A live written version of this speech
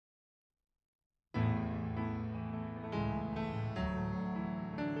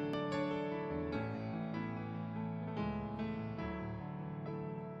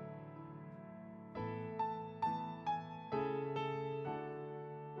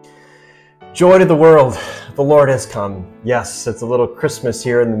Joy to the world, the Lord has come. Yes, it's a little Christmas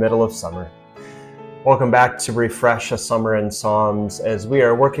here in the middle of summer. Welcome back to Refresh a Summer in Psalms as we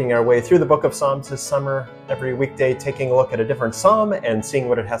are working our way through the book of Psalms this summer, every weekday taking a look at a different psalm and seeing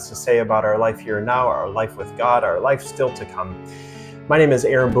what it has to say about our life here and now, our life with God, our life still to come. My name is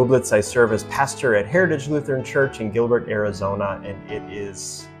Aaron Bublitz. I serve as pastor at Heritage Lutheran Church in Gilbert, Arizona, and it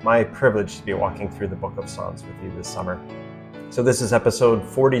is my privilege to be walking through the book of Psalms with you this summer. So this is episode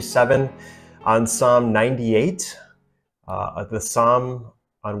 47 on Psalm 98, the psalm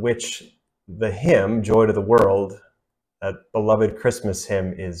on which the hymn, Joy to the World, that beloved Christmas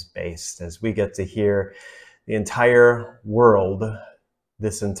hymn, is based, as we get to hear the entire world,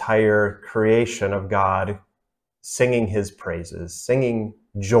 this entire creation of God, singing his praises, singing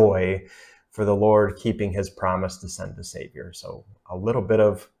joy for the Lord keeping his promise to send a Savior. So a little bit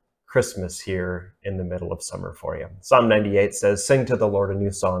of Christmas here in the middle of summer for you. Psalm 98 says, "Sing to the Lord a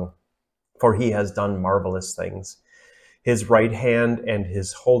new song, for he has done marvelous things. His right hand and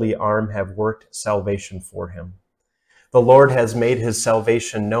his holy arm have worked salvation for him. The Lord has made his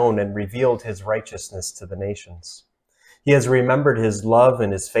salvation known and revealed his righteousness to the nations. He has remembered his love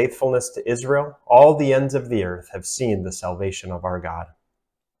and his faithfulness to Israel. All the ends of the earth have seen the salvation of our God.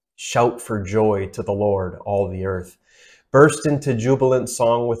 Shout for joy to the Lord, all the earth. Burst into jubilant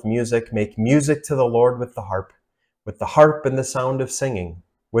song with music. Make music to the Lord with the harp and the sound of singing,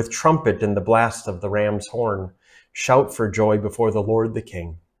 with trumpet and the blast of the ram's horn. Shout for joy before the Lord the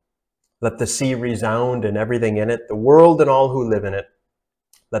King. Let the sea resound and everything in it, the world and all who live in it.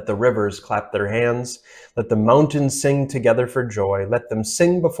 Let the rivers clap their hands. Let the mountains sing together for joy. Let them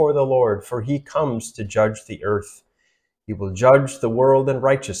sing before the Lord, for he comes to judge the earth. He will judge the world in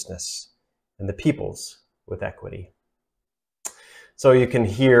righteousness and the peoples with equity." So you can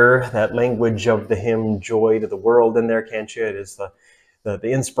hear that language of the hymn, Joy to the World, in there, can't you? It is the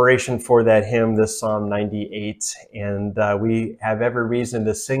inspiration for that hymn, this Psalm 98. And we have every reason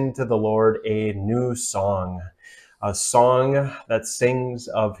to sing to the Lord a new song. A song that sings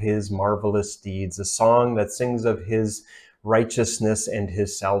of his marvelous deeds, a song that sings of his righteousness and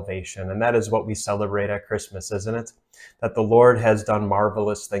his salvation. And that is what we celebrate at Christmas, isn't it? That the Lord has done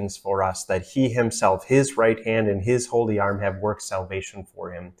marvelous things for us, that he himself, his right hand and his holy arm have worked salvation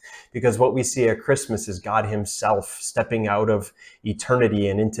for him. Because what we see at Christmas is God himself stepping out of eternity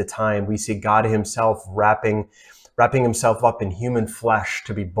and into time. We see God himself wrapping himself up in human flesh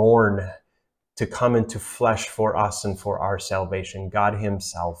to be born, to come into flesh for us and for our salvation. God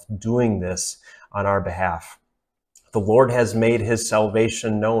himself doing this on our behalf. The Lord has made his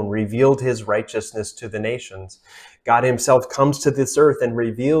salvation known, revealed his righteousness to the nations. God himself comes to this earth and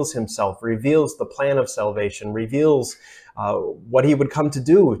reveals himself, reveals the plan of salvation, reveals what he would come to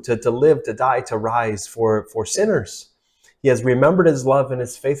do, to live, to die, to rise for sinners. He has remembered his love and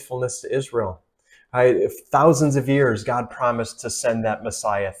his faithfulness to Israel. Thousands of years, God promised to send that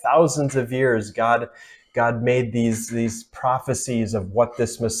Messiah. Thousands of years, God made these prophecies of what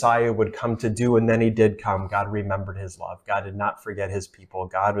this Messiah would come to do, and then he did come. God remembered his love. God did not forget his people.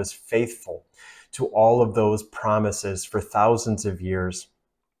 God was faithful to all of those promises for thousands of years.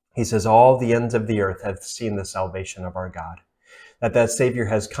 He says, all the ends of the earth have seen the salvation of our God. That Savior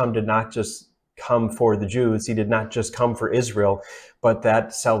has come to not just come for the Jews. He did not just come for Israel, but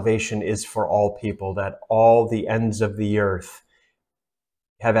that salvation is for all people, that all the ends of the earth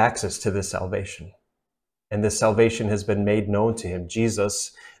have access to this salvation. And this salvation has been made known to him.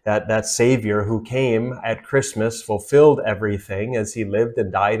 Jesus, that Savior who came at Christmas, fulfilled everything as he lived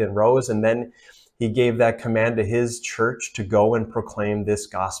and died and rose. And then he gave that command to his church to go and proclaim this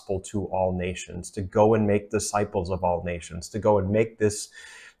gospel to all nations, to go and make disciples of all nations, to go and make this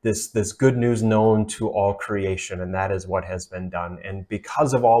good news known to all creation. And that is what has been done. And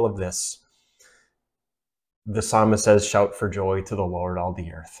because of all of this, the psalmist says, shout for joy to the Lord, all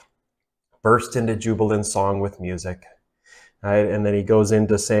the earth. Burst into jubilant song with music. Right? And then he goes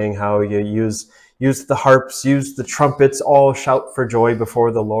into saying how you use the harps, use the trumpets, all shout for joy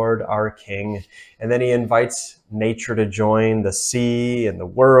before the Lord our King. And then he invites nature to join, the sea and the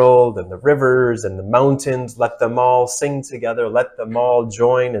world and the rivers and the mountains. Let them all sing together. Let them all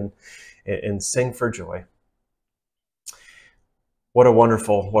join and sing for joy. What a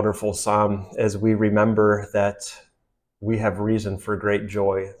wonderful, wonderful psalm as we remember that we have reason for great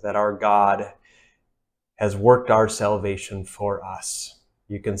joy, that our God has worked our salvation for us.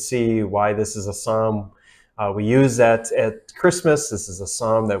 You can see why this is a psalm we use that at Christmas. This is a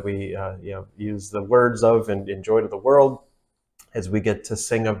psalm that we use the words of in Joy to the World as we get to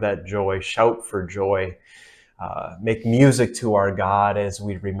sing of that joy, shout for joy, make music to our God as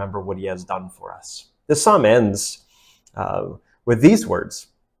we remember what he has done for us. The psalm ends with these words.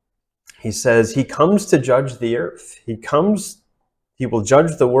 He says he comes to judge the earth. He will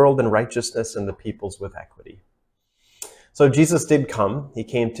judge the world in righteousness and the peoples with equity. So Jesus did come. He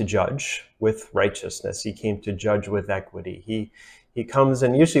came to judge with righteousness. He came to judge with equity. He comes,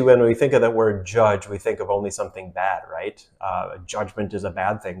 and usually when we think of that word judge, we think of only something bad, right? Judgment is a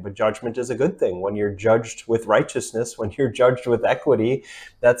bad thing, but judgment is a good thing. When you're judged with righteousness, when you're judged with equity,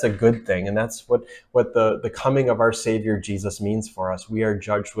 that's a good thing. And that's what the coming of our Savior Jesus means for us. We are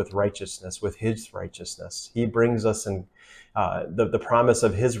judged with righteousness, with his righteousness. He brings us in the promise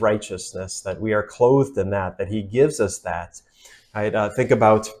of his righteousness, that we are clothed in that he gives us that. I think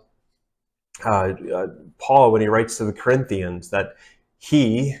about Paul when he writes to the Corinthians that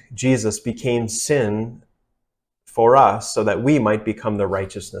Jesus, became sin for us so that we might become the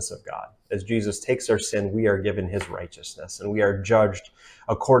righteousness of God. As Jesus takes our sin, we are given his righteousness, and we are judged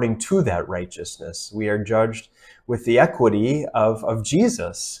according to that righteousness. We are judged with the equity of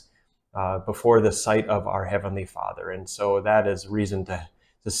Jesus before the sight of our Heavenly Father. And so that is reason to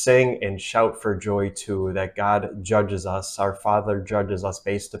sing and shout for joy too, that God judges us, our Father judges us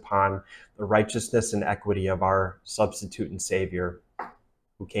based upon the righteousness and equity of our substitute and Savior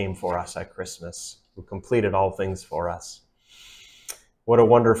who came for us at Christmas, who completed all things for us. What a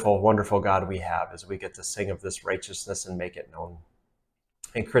wonderful, wonderful God we have as we get to sing of this righteousness and make it known.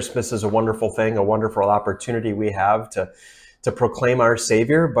 And Christmas is a wonderful thing, a wonderful opportunity we have to proclaim our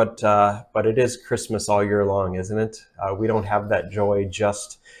Savior, but it is Christmas all year long, isn't it? We don't have that joy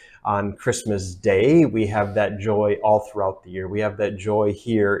just on Christmas Day. We have that joy all throughout the year. We have that joy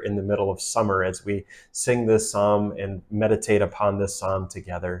here in the middle of summer as we sing this psalm and meditate upon this psalm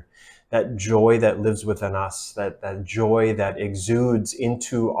together. That joy that lives within us, that joy that exudes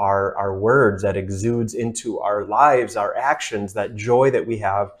into our words, that exudes into our lives, our actions, that joy that we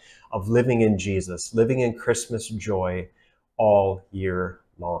have of living in Jesus, living in Christmas joy all year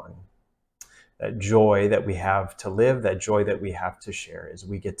long. That joy that we have to live, that joy that we have to share, as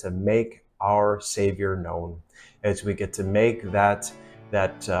we get to make our Savior known, as we get to make that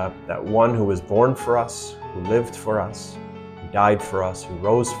one who was born for us, who lived for us, who died for us, who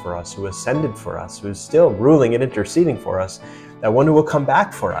rose for us, who ascended for us, who's still ruling and interceding for us, that one who will come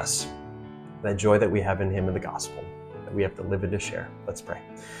back for us, that joy that we have in him in the gospel, that we have to live and to share. Let's pray.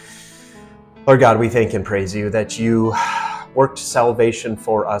 Lord God, we thank and praise you that you worked salvation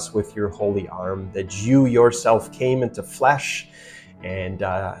for us with your holy arm, that you yourself came into flesh, and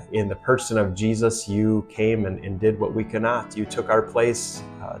in the person of Jesus, you came and did what we could not. You took our place,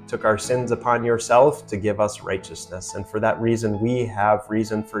 took our sins upon yourself to give us righteousness. And for that reason, we have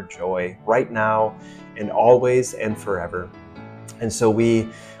reason for joy right now and always and forever. And so we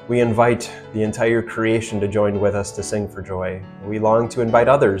invite the entire creation to join with us to sing for joy. We long to invite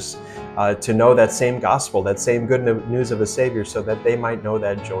others to know that same gospel, that same good news of a Savior, so that they might know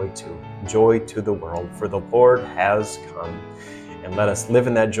that joy too. Joy to the world, for the Lord has come. And let us live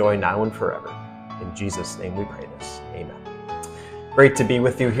in that joy now and forever. In Jesus' name we pray this. Amen. Great to be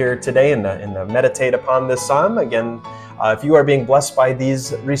with you here today and to meditate upon this psalm. Again, if you are being blessed by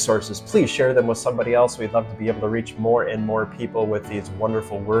these resources, please share them with somebody else. We'd love to be able to reach more and more people with these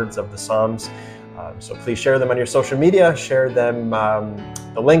wonderful words of the Psalms. So please share them on your social media, share them,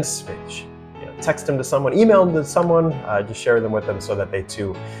 the links, text them to someone, email them to someone, just share them with them so that they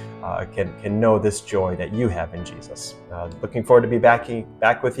too can know this joy that you have in Jesus. Looking forward to be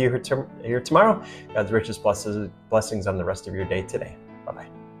back with you here tomorrow. God's richest blessings on the rest of your day today.